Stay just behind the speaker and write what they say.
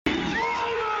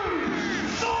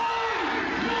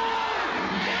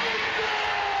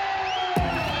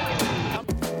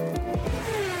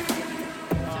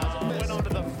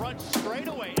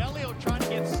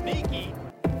gets sneaky.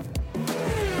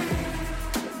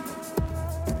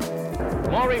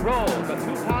 Glory rolls. A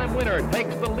two-time winner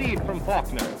takes the lead from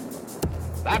Faulkner.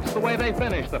 That's the way they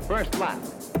finish the first lap.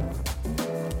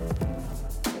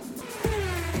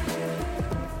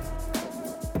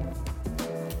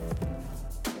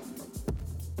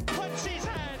 Puts his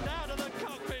hand out of the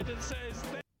cockpit and says...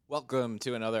 Welcome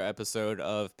to another episode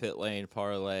of Pit Lane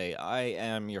Parlay. I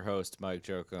am your host, Mike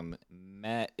Jokum.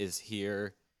 Matt is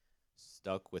here,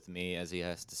 stuck with me as he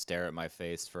has to stare at my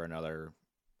face for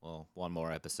one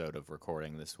more episode of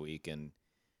recording this week, and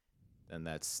then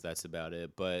that's about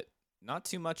it. But not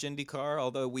too much IndyCar,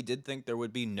 although we did think there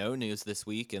would be no news this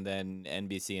week, and then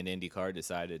NBC and IndyCar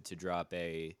decided to drop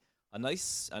a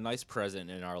nice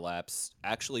present in our laps,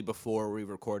 actually before we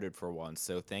recorded for once.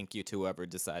 So thank you to whoever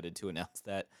decided to announce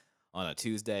that on a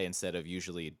Tuesday instead of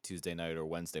usually Tuesday night or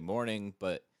Wednesday morning.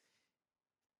 But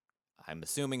I'm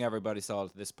assuming everybody saw it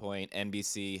at this point.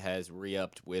 NBC has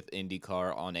re-upped with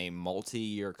IndyCar on a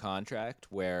multi-year contract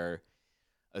where,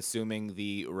 assuming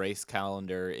the race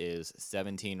calendar is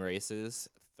 17 races,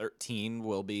 13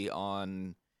 will be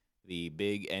on the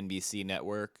big NBC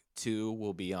network, 2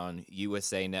 will be on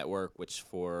USA Network, which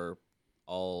for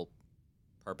all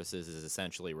purposes is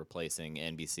essentially replacing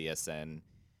NBCSN.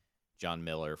 John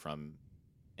Miller from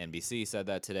NBC said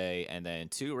that today. And then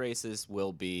 2 races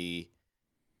will be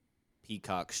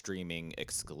Peacock streaming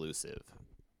exclusive.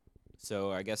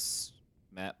 So I guess,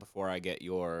 Matt, before I get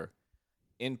your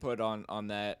input on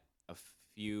that, a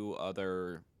few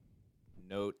other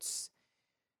notes.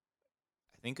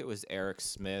 I think it was Eric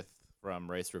Smith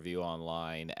from Race Review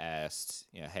Online asked,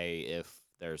 hey, if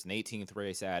there's an 18th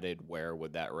race added, where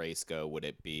would that race go? Would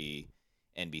it be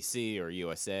NBC or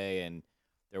USA? And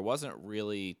there wasn't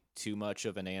really too much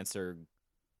of an answer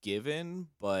given,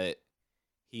 but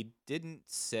he didn't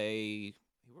say.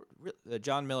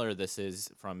 John Miller, this is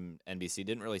from NBC,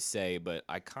 didn't really say, but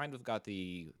I kind of got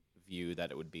the view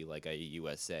that it would be like a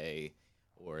USA,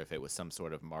 or if it was some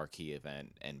sort of marquee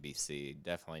event, NBC.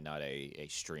 Definitely not a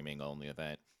streaming-only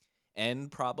event.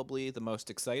 And probably the most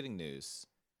exciting news,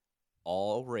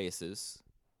 all races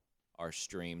are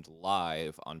streamed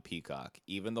live on Peacock,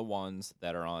 even the ones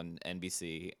that are on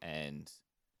NBC and,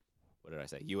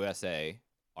 USA,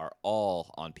 are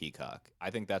all on Peacock. I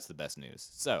think that's the best news.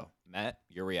 So, Matt,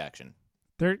 your reaction.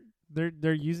 They're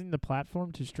using the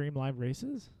platform to stream live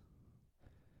races?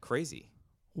 Crazy.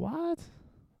 What?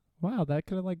 Wow, that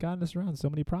could have gotten us around so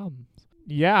many problems.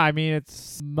 Yeah, I mean,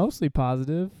 it's mostly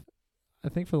positive. I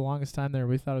think for the longest time there,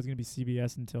 we thought it was going to be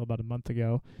CBS until about a month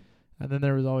ago. And then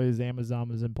there was always Amazon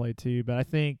was in play too. But I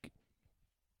think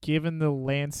given the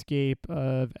landscape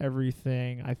of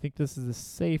everything, I think this is the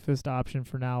safest option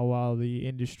for now while the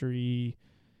industry,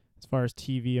 as far as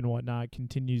TV and whatnot,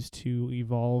 continues to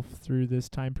evolve through this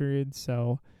time period.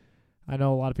 So I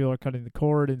know a lot of people are cutting the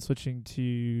cord and switching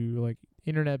to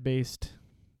internet-based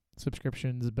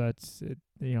subscriptions, but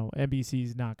NBC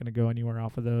is not going to go anywhere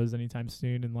off of those anytime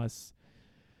soon unless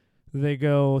they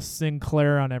go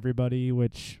Sinclair on everybody,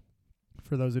 which,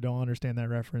 for those who don't understand that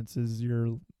reference, is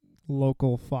your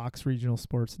local Fox regional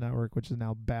sports network, which is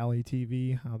now Bally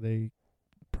TV, how they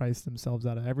price themselves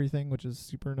out of everything, which is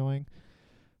super annoying.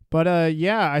 But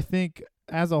I think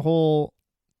as a whole,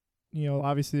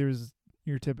 obviously there's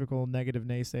your typical negative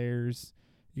naysayers.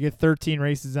 You get 13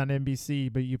 races on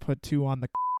NBC, but you put 2 on the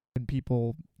and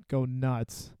people go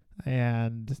nuts.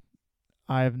 And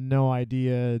I have no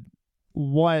idea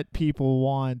what people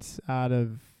want out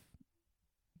of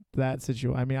that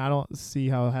situation. I mean, I don't see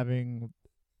how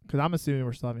because I'm assuming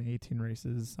we're still having 18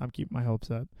 races. I'm keeping my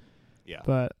hopes up. Yeah.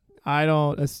 But I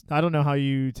don't know how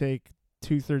you take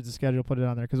 2/3 of schedule, put it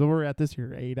on there. Because what we're at this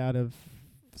year, 8 out of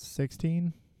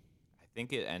 16. I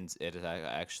think it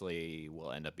actually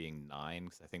will end up being 9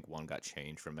 because I think 1 got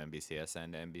changed from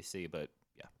NBCSN to NBC. But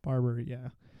yeah. Barber, yeah.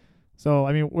 So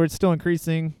I mean, we're still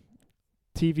increasing.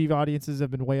 TV audiences have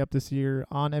been way up this year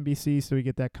on NBC, so we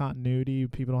get that continuity.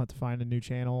 People don't have to find a new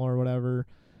channel or whatever.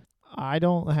 I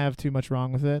don't have too much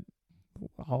wrong with it.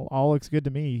 All looks good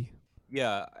to me.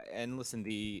 Yeah, and listen,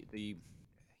 the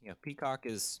Peacock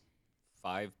is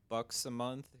 $5 a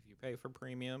month if you pay for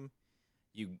premium.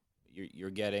 You're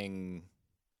getting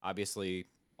obviously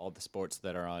all the sports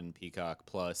that are on Peacock,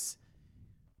 plus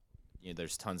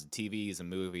there's tons of TVs and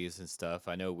movies and stuff.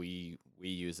 I know we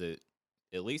use it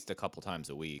at least a couple times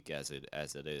a week as it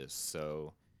is.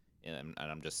 So, and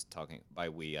I'm just talking by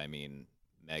we, I mean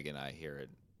Meg and I here in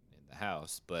the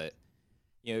house. But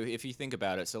if you think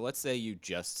about it, so let's say you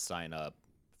just sign up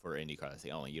for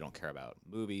IndyCar. You don't care about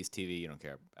movies, TV. You don't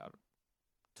care about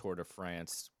Tour de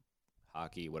France,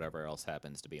 hockey, whatever else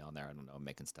happens to be on there. I don't know. I'm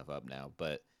making stuff up now,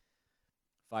 but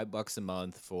 $5 a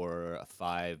month for a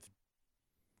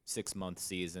 5-6 month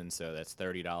season, so that's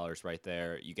 $30 right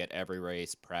there. You get every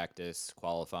race, practice,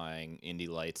 qualifying, Indy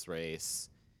Lights race,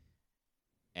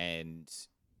 and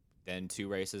then 2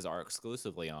 races are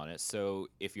exclusively on it. So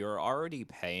if you're already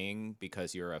paying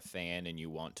because you're a fan and you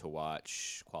want to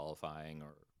watch qualifying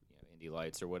or Indy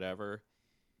Lights or whatever,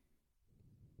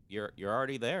 you're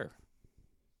already there.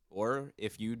 Or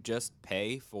if you just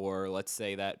pay for, let's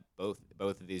say that both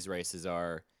of these races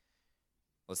are,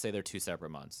 let's say they're 2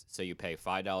 separate months. So you pay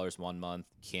 $5 one month,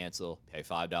 cancel, pay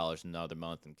 $5 another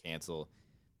month and cancel.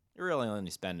 You're really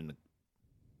only spending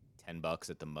 $10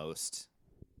 at the most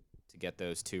to get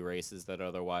those 2 races that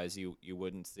otherwise you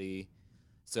wouldn't see.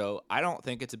 So I don't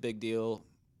think it's a big deal.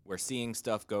 We're seeing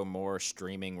stuff go more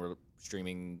streaming. We're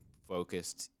streaming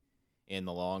focused in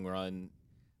the long run,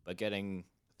 but getting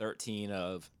 13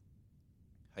 of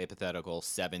hypothetical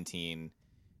 17,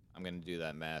 I'm going to do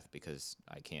that math because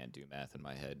I can't do math in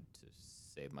my head to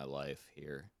save my life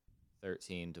here.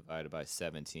 13 divided by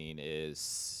 17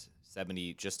 is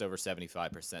 70, just over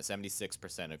 75%,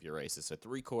 76% of your races. So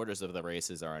 3/4 of the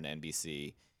races are on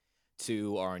NBC,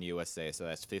 2 are on USA. So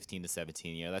that's 15 to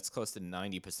 17. That's close to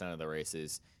 90% of the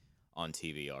races on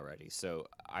TV already. So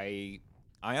I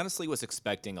honestly was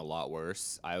expecting a lot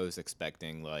worse. I was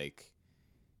expecting like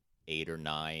 8 or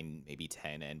 9, maybe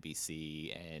 10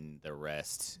 NBC and the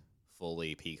rest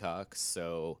fully Peacock.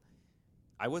 So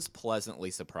I was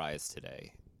pleasantly surprised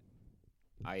today.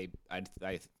 I'm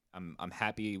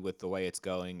happy with the way it's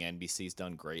going. NBC's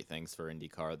done great things for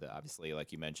IndyCar. Obviously,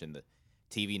 like you mentioned, the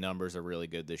TV numbers are really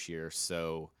good this year.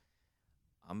 So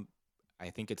I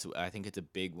think it's a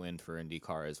big win for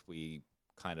IndyCar as we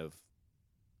kind of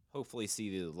hopefully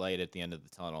see the light at the end of the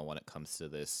tunnel when it comes to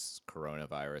this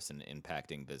coronavirus and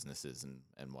impacting businesses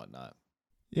and whatnot.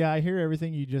 Yeah, I hear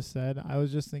everything you just said. I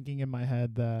was just thinking in my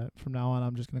head that from now on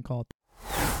I'm just going to call it.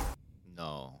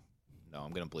 No,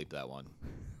 I'm going to bleep that one.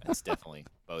 It's definitely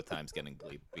both times getting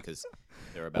bleeped because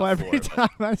there are about well, 4 every of time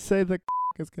I say the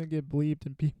it's going to get bleeped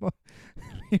and people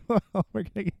are going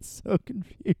to get so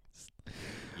confused.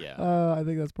 Yeah. I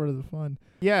think that's part of the fun.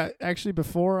 Yeah, actually,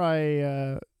 before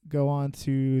I go on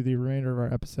to the remainder of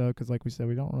our episode, because like we said,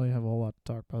 we don't really have a whole lot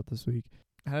to talk about this week,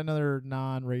 I had another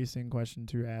non-racing question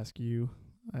to ask you,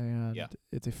 and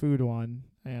it's a food one,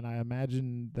 and I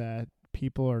imagine that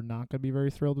people are not going to be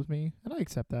very thrilled with me, and I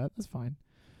accept that. That's fine.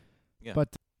 Yeah.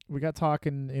 But we got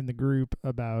talking in the group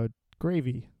about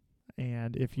gravy,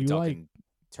 and if you like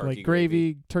turkey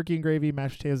gravy, turkey and gravy,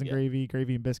 mashed potatoes and gravy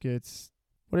and biscuits,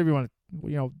 whatever you want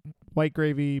to, white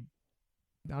gravy.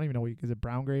 I don't even know is it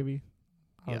brown gravy?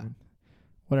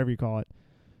 Whatever you call it.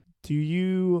 Do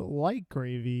you like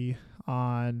gravy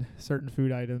on certain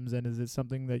food items, and is it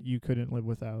something that you couldn't live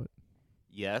without?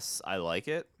 Yes, I like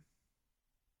it.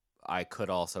 I could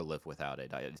also live without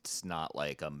it. It's not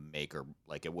like a maker,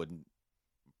 like it wouldn't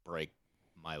break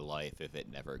my life if it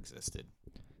never existed.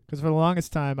 Because for the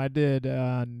longest time, I did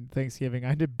on Thanksgiving,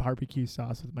 I did barbecue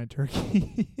sauce with my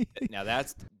turkey. Now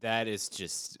that is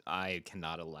just, I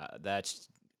cannot allow. That's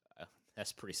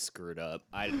pretty screwed up.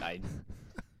 I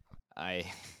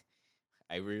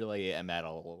really am at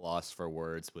a loss for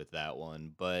words with that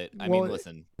one. But I mean,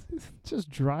 listen, it's just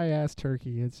dry ass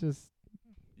turkey. It's just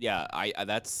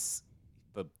that's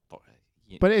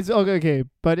but it's okay.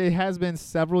 But it has been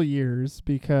several years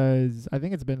because I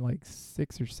think it's been like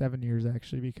 6 or 7 years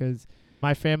actually, because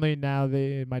my family now,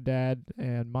 my dad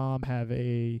and mom have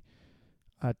a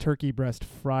turkey breast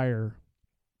fryer.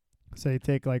 So they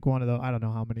take like one of the, I don't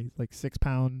know how many, like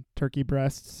 6-pound turkey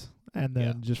breasts and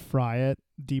then just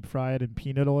deep fry it in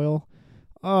peanut oil.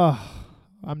 Oh,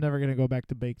 I'm never going to go back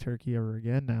to baked turkey ever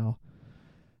again now.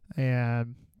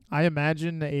 And I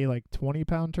imagine a like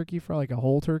 20-pound turkey fry, like a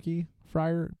whole turkey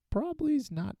fryer, probably is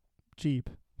not cheap.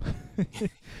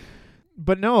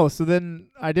 But no, so then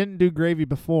I didn't do gravy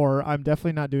before. I'm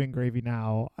definitely not doing gravy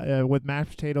now. With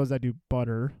mashed potatoes, I do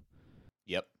butter.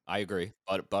 Yep, I agree.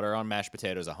 Butter on mashed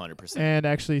potatoes, 100%. And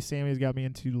actually, Sammy's got me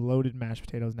into loaded mashed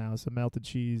potatoes now, so melted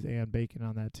cheese and bacon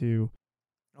on that too.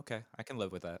 Okay, I can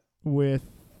live with that. With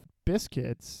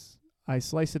biscuits, I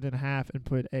slice it in half and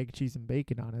put egg, cheese, and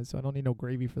bacon on it, so I don't need no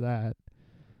gravy for that.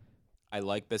 I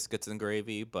like biscuits and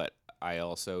gravy, but I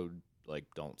also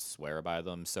don't swear by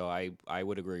them, so I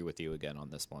would agree with you again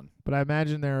on this one. But I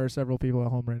imagine there are several people at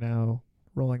home right now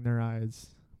rolling their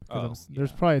eyes.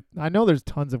 There's probably, I know there's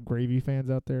tons of gravy fans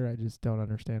out there. I just don't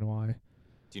understand why.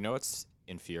 Do you know what's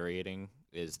infuriating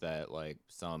is that like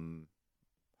some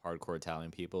hardcore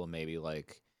Italian people, maybe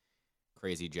like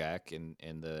Crazy Jack in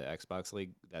the Xbox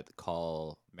League, that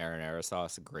call marinara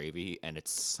sauce gravy, and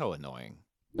it's so annoying.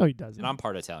 No, he doesn't. And I'm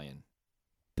part Italian.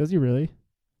 Does he really?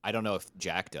 I don't know if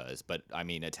Jack does, but I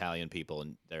mean Italian people,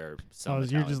 and there are some Oh, you're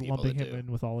Italian just people lumping that him do.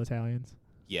 in with all Italians.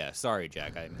 Yeah, sorry,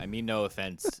 Jack. I mean no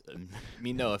offense.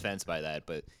 mean no offense by that,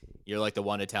 but you're like the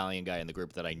one Italian guy in the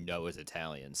group that I know is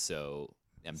Italian, so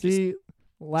I'm just See,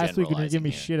 last week when you were giving generalizing me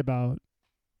here. shit about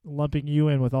lumping you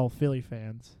in with all Philly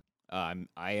fans. I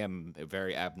am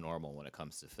very abnormal when it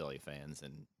comes to Philly fans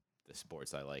and the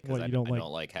sports I like, because What, I you don't like?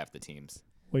 don't like half the teams.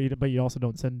 Well, but you also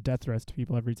don't send death threats to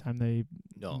people every time they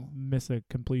No, miss a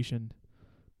completion.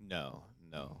 no.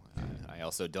 I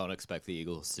also don't expect the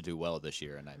Eagles to do well this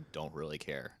year, and I don't really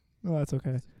care. Well, that's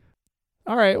okay.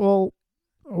 All right. Well,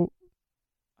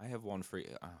 I have one for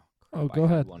you. Oh, Crap, go I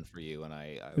had ahead. one for you, and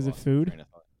I Is it lost my food? train of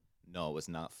thought. No, it was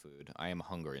not food. I am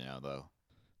hungry now, though.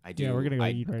 I do. Yeah, we're gonna go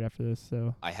eat right after this.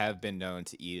 So I have been known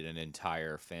to eat an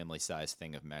entire family-sized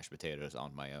thing of mashed potatoes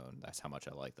on my own. That's how much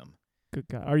I like them. good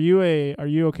God, are you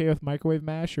okay with microwave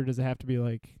mash, or does it have to be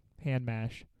like hand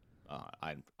mash?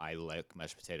 I like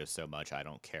mashed potatoes so much I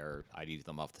don't care. I'd eat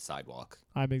them off the sidewalk.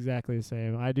 I'm exactly the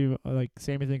same. I do like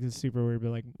Sammy thinks it's super weird,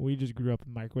 but like we just grew up with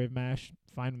microwave mash.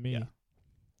 Fine with me. Yeah.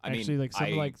 Actually, like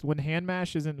something like when hand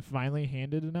mash isn't finely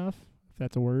handed enough, if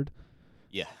that's a word.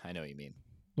 Yeah, I know what you mean.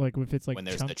 Like if it's like When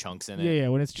there's the chunks in it. Yeah,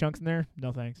 when it's chunks in there,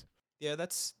 no thanks. Yeah,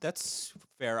 that's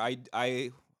fair.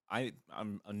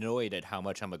 I'm annoyed at how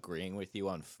much I'm agreeing with you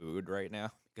on food right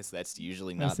now, because that's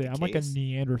usually not the I'm case. like a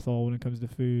Neanderthal when it comes to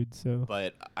food. So,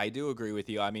 But I do agree with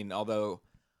you. I mean, although,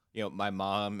 my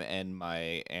mom and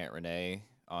my Aunt Renee,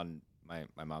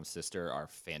 my mom's sister, are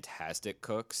fantastic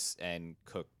cooks and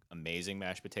cook amazing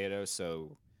mashed potatoes.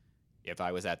 So if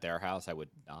I was at their house, I would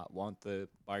not want the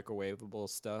microwavable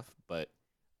stuff. But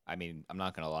I mean, I'm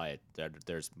not gonna lie,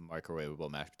 there's microwavable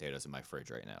mashed potatoes in my fridge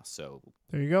right now. So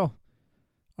there you go.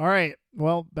 All right.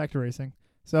 Well, back to racing.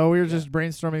 So we were Yeah. just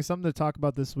brainstorming something to talk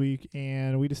about this week,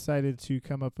 and we decided to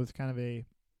come up with kind of a,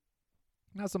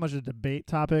 not so much a debate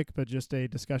topic, but just a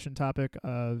discussion topic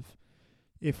of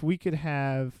if we could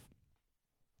have,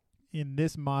 in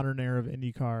this modern era of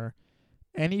IndyCar,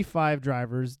 any 5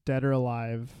 drivers, dead or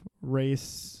alive,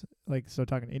 race, like, so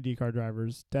talking IndyCar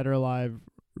drivers, dead or alive,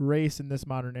 race in this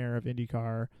modern era of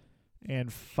IndyCar,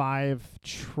 and 5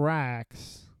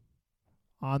 tracks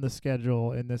on the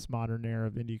schedule in this modern era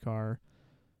of IndyCar,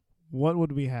 what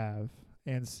would we have?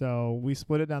 And so we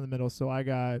split it down the middle. So I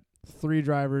got 3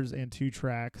 drivers and 2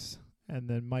 tracks, and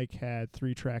then Mike had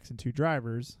 3 tracks and 2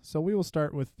 drivers. So we will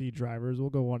start with the drivers. We'll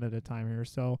go one at a time here.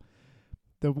 So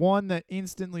the one that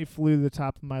instantly flew to the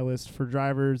top of my list for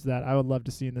drivers that I would love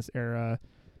to see in this era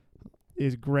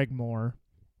is Greg Moore.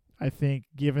 I think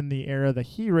given the era that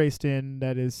he raced in,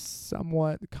 that is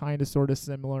somewhat kind of sort of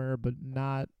similar, but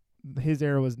not, his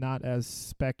era was not as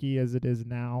specky as it is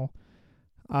now.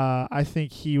 I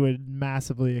think he would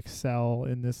massively excel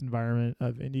in this environment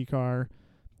of IndyCar.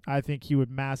 I think he would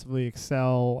massively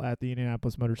excel at the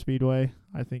Indianapolis Motor Speedway.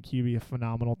 I think he'd be a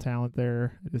phenomenal talent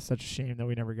there. It is such a shame that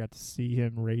we never got to see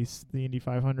him race the Indy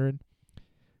 500.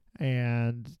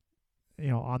 And,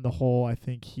 on the whole, I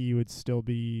think he would still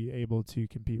be able to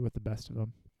compete with the best of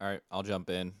them. All right, I'll jump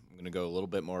in. I'm going to go a little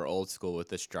bit more old school with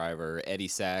this driver. Eddie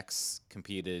Sachs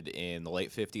competed in the late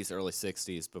 50s, early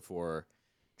 60s before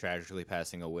tragically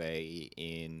passing away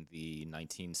in the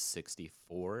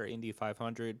 1964 Indy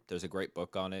 500. There's a great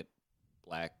book on it,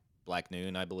 Black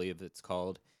Noon, I believe it's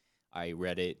called. I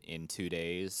read it in 2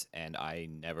 days, and I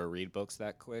never read books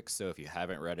that quick. So if you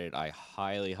haven't read it, I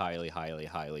highly, highly, highly,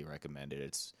 highly recommend it.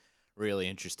 It's really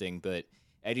interesting. But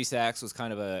Eddie Sachs was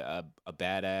kind of a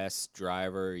badass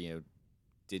driver,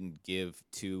 didn't give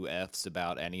 2 Fs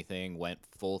about anything, went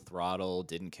full throttle,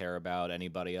 didn't care about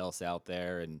anybody else out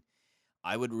there. And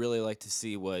I would really like to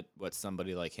see what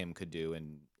somebody like him could do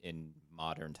in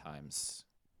modern times,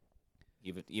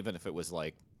 even if it was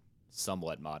like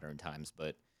somewhat modern times.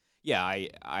 But yeah,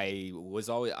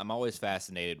 I'm always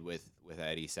fascinated with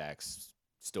Eddie Sachs'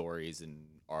 stories and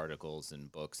articles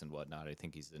and books and whatnot. I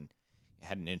think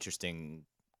had an interesting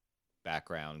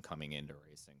background coming into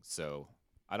racing. So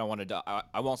I don't want to.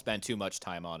 I won't spend too much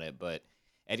time on it, but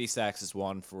Eddie Sachs is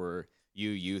one for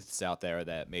you youths out there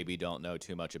that maybe don't know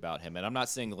too much about him. And I'm not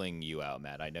singling you out,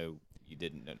 Matt. I know you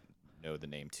didn't know the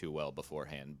name too well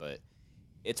beforehand, but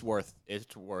it's worth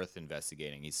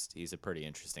investigating. He's a pretty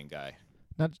interesting guy.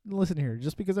 Now, listen here.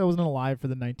 Just because I wasn't alive for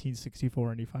the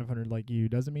 1964 Indy 500 like you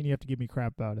doesn't mean you have to give me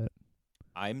crap about it.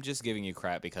 I'm just giving you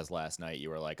crap because last night you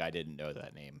were like, I didn't know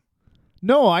that name.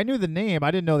 No, I knew the name.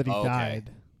 I didn't know that he Okay.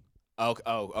 died. Oh,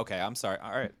 okay. I'm sorry.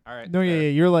 All right. No, fair, yeah.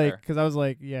 You're like, fair. because I was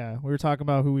like, yeah, we were talking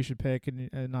about who we should pick,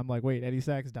 and I'm like, wait, Eddie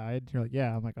Sachs died? You're like,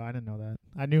 yeah. I'm like, oh, I didn't know that.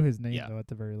 I knew his name, Yeah. though, at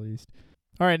the very least.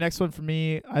 All right, next one for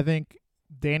me. I think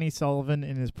Danny Sullivan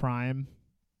in his prime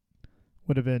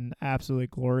would have been absolutely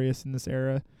glorious in this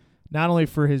era. Not only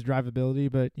for his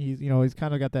drivability, but he's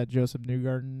kind of got that Joseph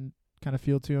Newgarden kind of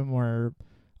feel to him, where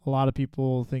a lot of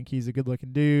people think he's a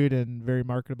good-looking dude and very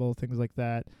marketable, things like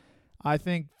that. I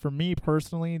think for me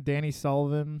personally, Danny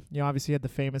Sullivan, obviously had the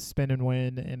famous spin and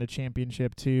win and a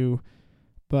championship too,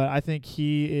 but I think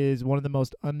he is one of the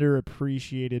most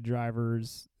underappreciated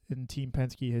drivers in Team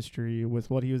Penske history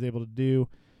with what he was able to do.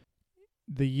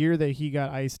 The year that he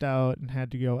got iced out and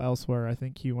had to go elsewhere, I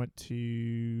think he went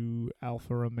to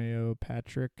Alfa Romeo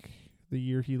Patrick the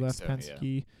year he left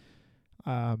Penske.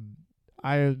 Yeah.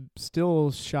 I am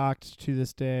still shocked to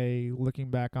this day,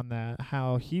 looking back on that,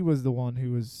 how he was the one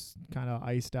who was kind of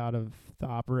iced out of the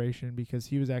operation, because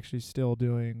he was actually still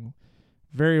doing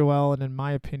very well and, in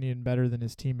my opinion, better than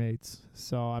his teammates.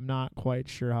 So I'm not quite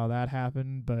sure how that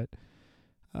happened, but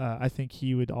I think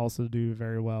he would also do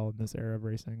very well in this era of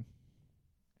racing.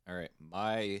 All right,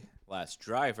 my last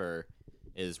driver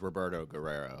is Roberto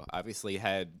Guerrero. Obviously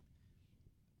had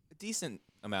a decent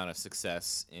amount of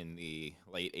success in the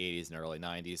late 80s and early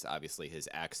 90s. Obviously his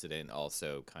accident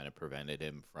also kind of prevented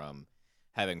him from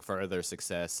having further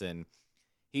success, and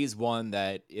he's one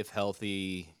that, if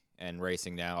healthy and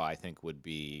racing now, I think would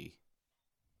be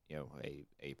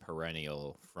a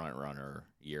perennial front runner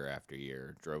year after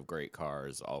year. Drove great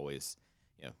cars, always.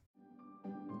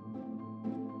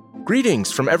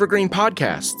 Greetings from Evergreen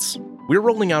Podcasts. We're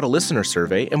rolling out a listener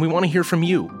survey, and we want to hear from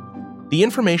you. The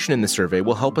information in the survey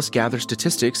will help us gather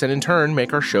statistics and, in turn,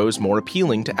 make our shows more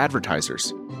appealing to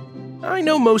advertisers. I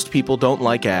know most people don't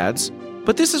like ads,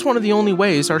 but this is one of the only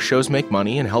ways our shows make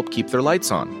money and help keep their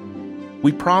lights on.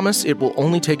 We promise it will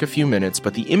only take a few minutes,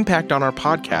 but the impact on our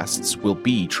podcasts will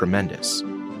be tremendous.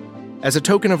 As a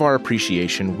token of our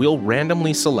appreciation, we'll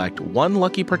randomly select one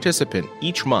lucky participant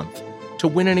each month to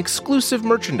win an exclusive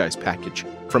merchandise package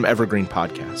from Evergreen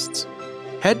Podcasts.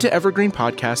 Head to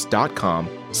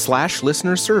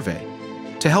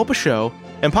evergreenpodcast.com/listener-survey to help a show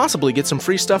and possibly get some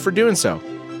free stuff for doing so.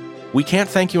 We can't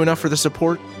thank you enough for the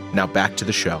support. Now back to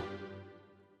the show.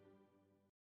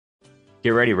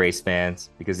 Get ready, race fans,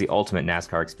 because the ultimate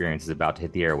NASCAR experience is about to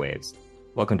hit the airwaves.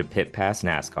 Welcome to Pit Pass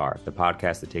NASCAR, the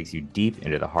podcast that takes you deep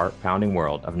into the heart-pounding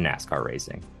world of NASCAR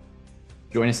racing.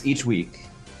 Join us each week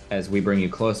as we bring you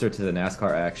closer to the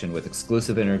NASCAR action with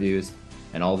exclusive interviews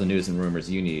and all the news and rumors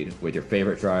you need with your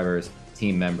favorite drivers,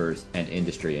 team members, and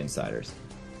industry insiders.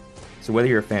 So whether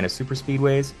you're a fan of super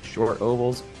speedways, short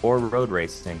ovals, or road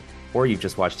racing, or you've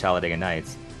just watched Talladega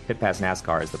Nights, Pit Pass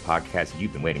NASCAR is the podcast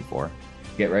you've been waiting for.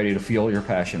 Get ready to fuel your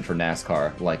passion for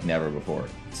NASCAR like never before.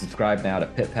 Subscribe now to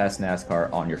Pit Pass NASCAR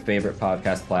on your favorite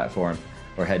podcast platform,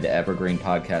 or head to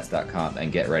evergreenpodcast.com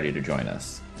and get ready to join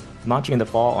us. Launching in the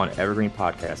fall on Evergreen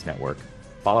Podcast Network.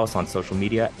 Follow us on social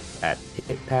media at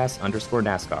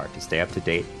pitpass_NASCAR to stay up to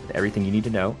date with everything you need to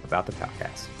know about the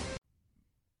podcast.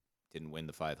 Didn't win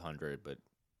the 500, but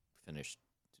finished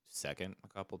second a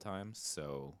couple times.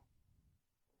 So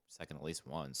second at least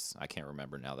once. I can't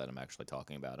remember now that I'm actually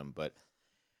talking about him. But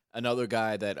another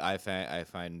guy that I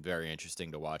find very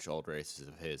interesting to watch old races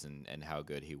of his and how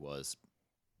good he was,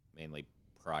 mainly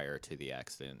prior to the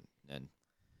accident. And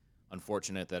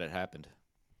unfortunate that it happened.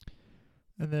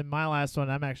 And then my last one,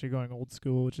 I'm actually going old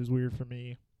school, which is weird for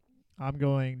me. I'm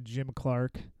going Jim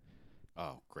Clark.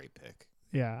 Oh, great pick.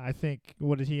 Yeah, I think,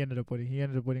 what did he end up winning? He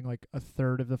ended up winning like a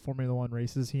third of the Formula One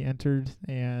races he entered,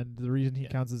 and the reason he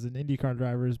counts as an IndyCar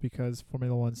driver is because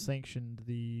Formula One sanctioned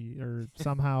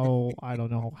somehow, I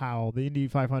don't know how, the Indy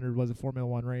 500 was a Formula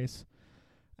One race.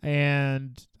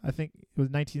 And I think it was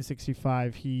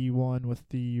 1965 he won with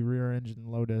the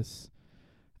rear-engine Lotus,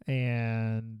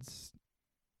 and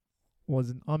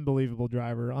was an unbelievable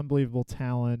driver, unbelievable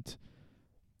talent.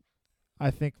 I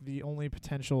think the only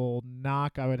potential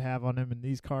knock I would have on him in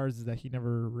these cars is that he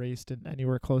never raced in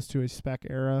anywhere close to a spec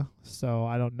era, so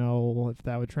I don't know if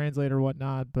that would translate or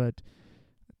whatnot, but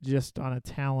just on a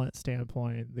talent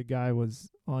standpoint, the guy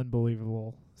was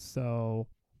unbelievable. So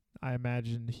I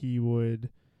imagine he would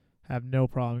have no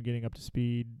problem getting up to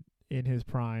speed in his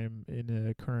prime in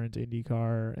a current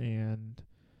IndyCar, and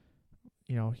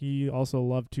he also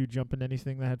loved to jump in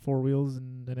anything that had four wheels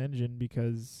and an engine,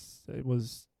 because it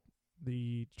was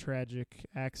the tragic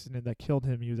accident that killed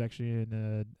him. He was actually in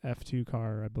an F2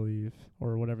 car, I believe,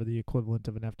 or whatever the equivalent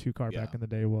of an F2 car back in the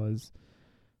day was.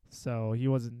 So he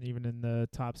wasn't even in the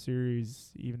top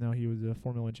series, even though he was a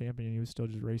Formula One champion. He was still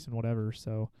just racing whatever.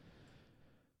 So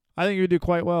I think he would do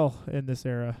quite well in this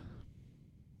era.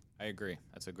 I agree.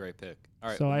 That's a great pick. All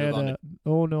right. So we'll I had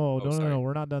move no, sorry.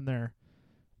 we're not done there.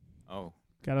 Oh.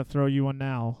 Got to throw you one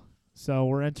now. So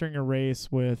we're entering a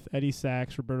race with Eddie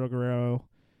Sachs, Roberto Guerrero,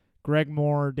 Greg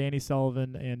Moore, Danny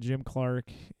Sullivan, and Jim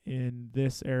Clark in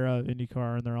this era of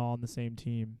IndyCar, and they're all on the same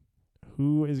team.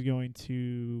 Who is going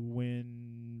to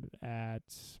win at,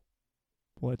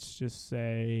 let's just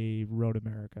say, Road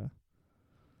America?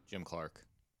 Jim Clark.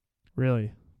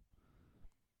 Really?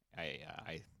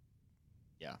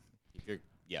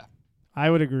 Yeah. I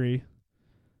would agree.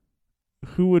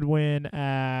 Who would win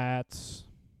at,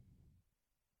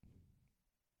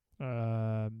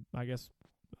 I guess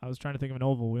I was trying to think of an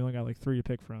oval. We only got like 3 to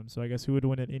pick from, so I guess who would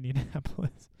win at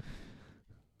Indianapolis?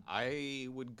 I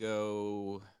would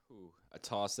go a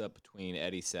toss-up between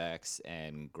Eddie Sachs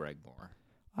and Greg Moore.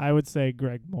 I would say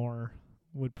Greg Moore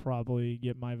would probably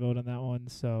get my vote on that one.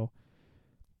 So,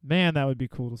 man, that would be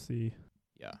cool to see.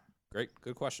 Yeah, great,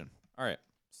 good question. All right,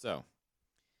 so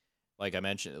like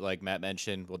Matt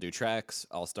mentioned, we'll do tracks.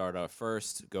 I'll start off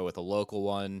first. Go with a local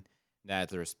one,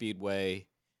 Nazareth Speedway.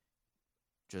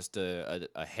 Just a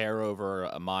hair over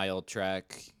a mile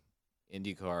track.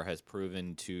 IndyCar has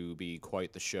proven to be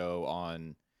quite the show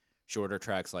on shorter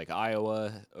tracks like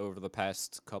Iowa over the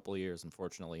past couple of years.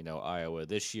 Unfortunately, no Iowa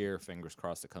this year. Fingers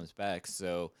crossed it comes back.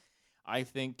 So I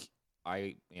think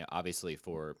obviously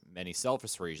for many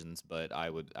selfish reasons, but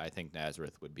I think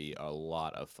Nazareth would be a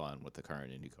lot of fun with the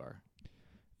current IndyCar.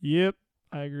 Yep,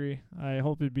 I agree. I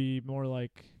hope it'd be more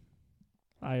like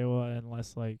Iowa and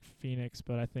less like Phoenix,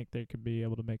 but I think they could be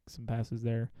able to make some passes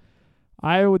there.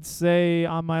 I would say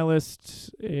on my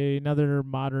list, another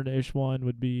modern-ish one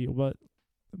would be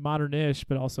modern-ish,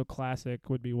 but also classic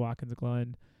would be Watkins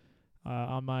Glen.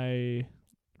 On my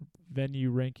venue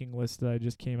ranking list that I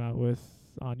just came out with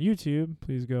on YouTube,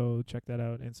 please go check that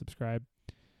out and subscribe.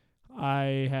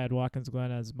 I had Watkins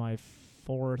Glen as my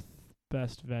 4th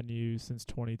best venue since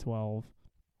 2012.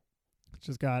 It's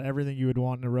just got everything you would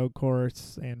want in a road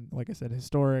course, and like I said,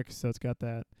 historic, so it's got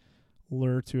that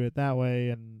lure to it that way,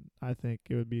 and I think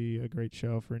it would be a great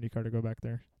show for IndyCar to go back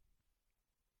there.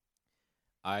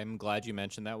 I'm glad you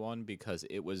mentioned that one because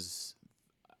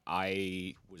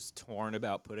I was torn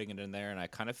about putting it in there, and I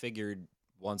kind of figured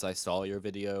once I saw your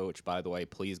video, which by the way,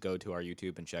 please go to our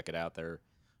YouTube and check it out. They're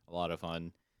a lot of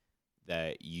fun,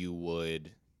 that you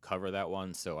would cover that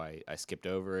one, so I skipped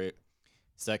over it.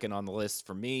 Second on the list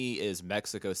for me is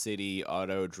Mexico City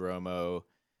Autodromo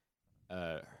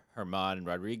Hermanes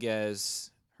Rodriguez.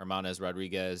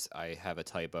 I have a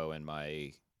typo in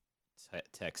my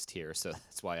text here, so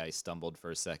that's why I stumbled for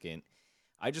a second.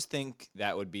 I just think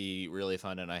that would be really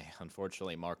fun, and I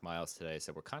unfortunately Mark Miles today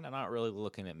said we're kind of not really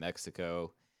looking at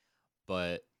Mexico,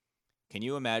 but can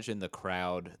you imagine the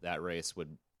crowd that race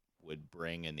would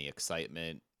bring and the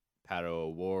excitement? Pato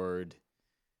O'Ward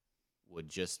would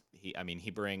just he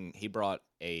brought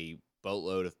a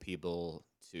boatload of people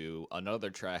to another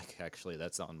track actually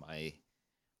that's on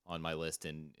my list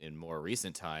in more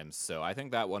recent times. So I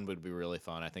think that one would be really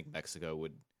fun. I think Mexico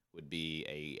would be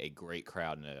a great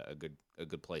crowd and a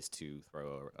good place to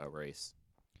throw a race.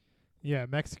 Yeah,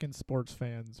 Mexican sports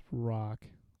fans rock.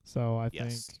 So I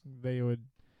Yes. think they would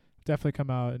definitely come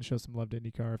out and show some love to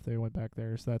IndyCar if they went back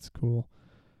there. So that's cool.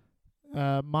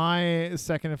 My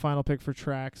second and final pick for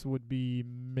tracks would be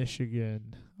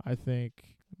Michigan. I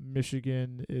think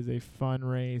Michigan is a fun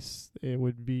race. It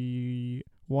would be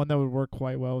one that would work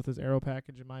quite well with this aero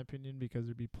package, in my opinion, because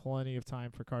there'd be plenty of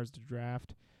time for cars to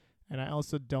draft. And I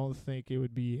also don't think it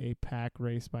would be a pack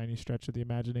race by any stretch of the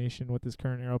imagination with this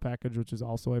current aero package, which is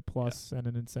also a plus and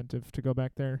an incentive to go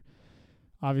back there.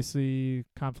 Obviously,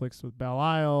 conflicts with Belle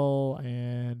Isle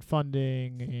and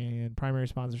funding and primary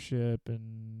sponsorship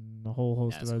and a whole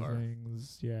host of other NASCAR.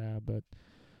 things. Yeah, but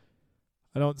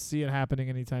I don't see it happening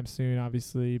anytime soon,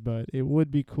 obviously, but it would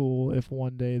be cool if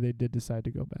one day they did decide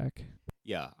to go back.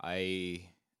 Yeah, I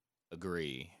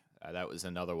agree. That was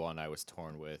another one I was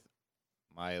torn with.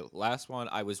 My last one,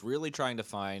 I was really trying to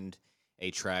find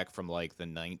a track from like the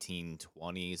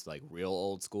 1920s, like real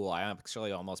old school. I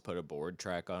actually almost put a board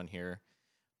track on here,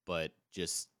 but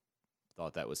just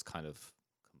thought that was kind of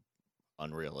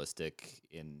unrealistic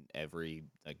in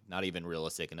not even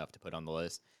realistic enough to put on the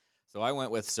list. So I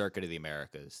went with Circuit of the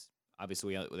Americas.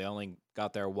 Obviously, they only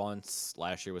got there once.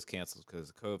 Last year was canceled because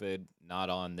of COVID. Not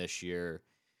on this year.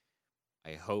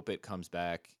 I hope it comes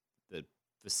back. The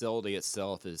facility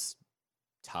itself is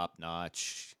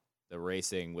top-notch. The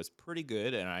racing was pretty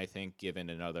good, and I think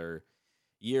given another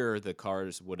year, the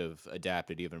cars would have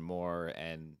adapted even more,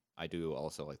 and I do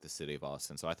also like the city of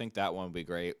Austin. So I think that one would be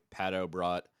great. Pato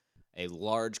brought a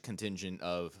large contingent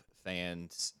of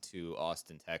fans to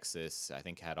Austin, Texas. I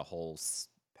think had a whole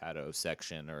Pato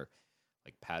section or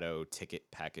like Pato ticket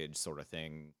package sort of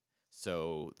thing.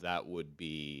 So that would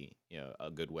be, a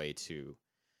good way to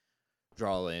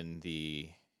draw in the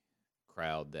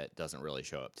crowd that doesn't really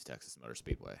show up to Texas Motor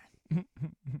Speedway.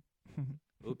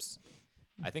 Oops.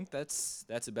 I think that's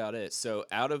about it. So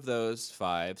out of those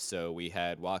 5, so we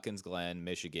had Watkins Glen,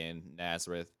 Michigan,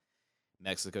 Nazareth,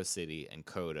 Mexico City, and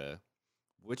COTA.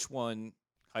 Which one,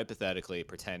 hypothetically,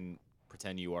 pretend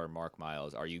you are Mark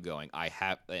Miles, are you going?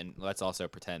 And let's also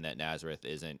pretend that Nazareth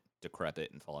isn't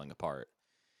decrepit and falling apart.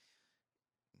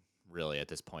 Really, at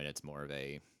this point, it's more of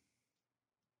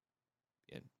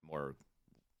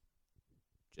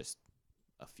just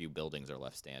a few buildings are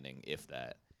left standing, if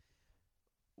that.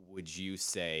 Would you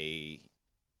say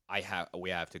we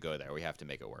have to go there? We have to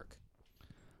make it work.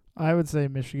 I would say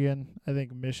Michigan. I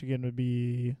think Michigan would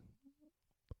be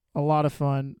a lot of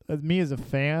fun. Me as a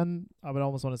fan, I would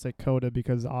almost want to say COTA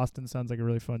because Austin sounds like a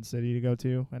really fun city to go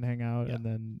to and hang out. Yeah. And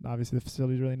then obviously the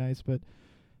facility is really nice. But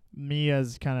me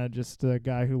as kind of just a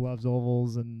guy who loves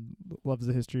ovals and loves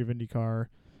the history of IndyCar,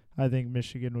 I think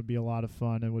Michigan would be a lot of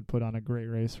fun and would put on a great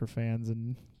race for fans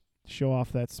and show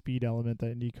off that speed element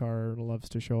that IndyCar loves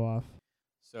to show off.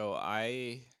 So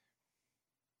I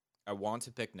want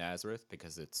to pick Nazareth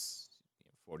because it's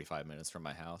 45 minutes from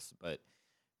my house, but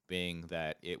being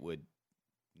that it would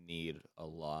need a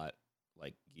lot,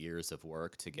 like years of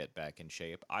work to get back in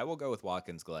shape, I will go with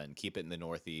Watkins Glen. Keep it in the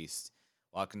Northeast.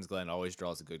 Watkins Glen always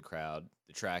draws a good crowd.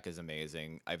 The track is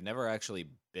amazing. I've never actually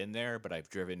been there, but I've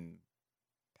driven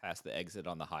past the exit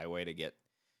on the highway to get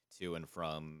to and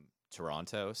from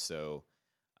Toronto, so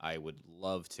I would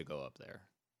love to go up there.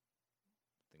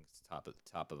 I think it's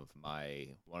top of my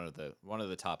one of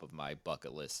the top of my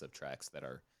bucket lists of tracks that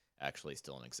are actually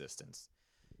still in existence.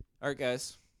 All right,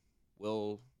 guys,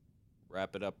 we'll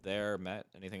wrap it up there. Matt,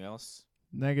 anything else?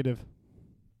 Negative.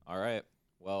 All right.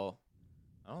 Well,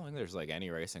 I don't think there's like any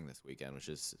racing this weekend, which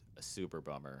is a super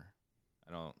bummer.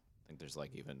 I don't think there's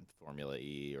like even Formula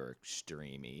E or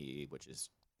Extreme E, which is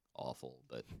awful,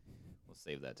 but we'll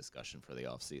save that discussion for the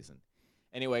off season.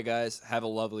 Anyway, guys, have a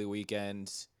lovely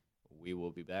weekend. We will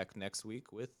be back next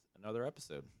week with another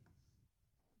episode.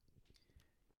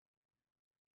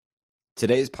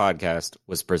 Today's podcast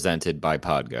was presented by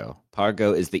Podgo.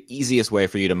 Podgo is the easiest way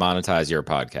for you to monetize your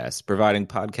podcast, providing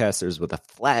podcasters with a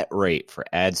flat rate for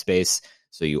ad space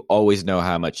so you always know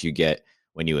how much you get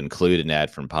when you include an ad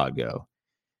from Podgo.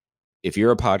 If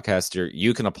you're a podcaster,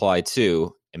 you can apply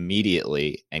too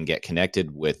immediately and get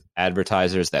connected with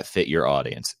advertisers that fit your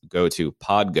audience. Go to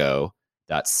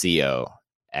podgo.co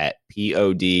at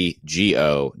podgo.co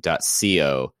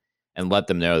and let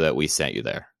them know that we sent you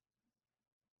there.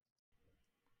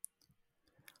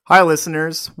 Hi,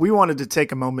 listeners. We wanted to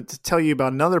take a moment to tell you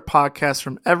about another podcast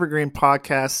from Evergreen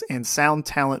Podcasts and Sound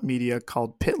Talent Media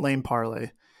called Pit Lane Parlay.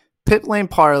 Pit Lane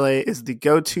Parlay is the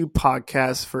go-to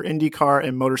podcast for IndyCar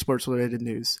and motorsports-related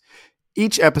news.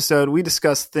 Each episode, we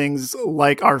discuss things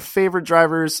like our favorite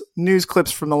drivers, news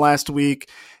clips from the last week,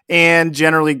 and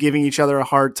generally giving each other a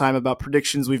hard time about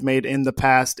predictions we've made in the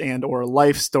past and or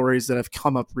life stories that have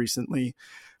come up recently.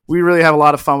 We really have a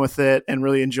lot of fun with it and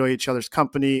really enjoy each other's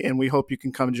company, and we hope you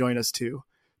can come join us too.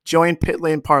 Join Pit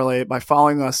Lane Parlay by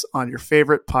following us on your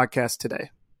favorite podcast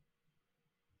today.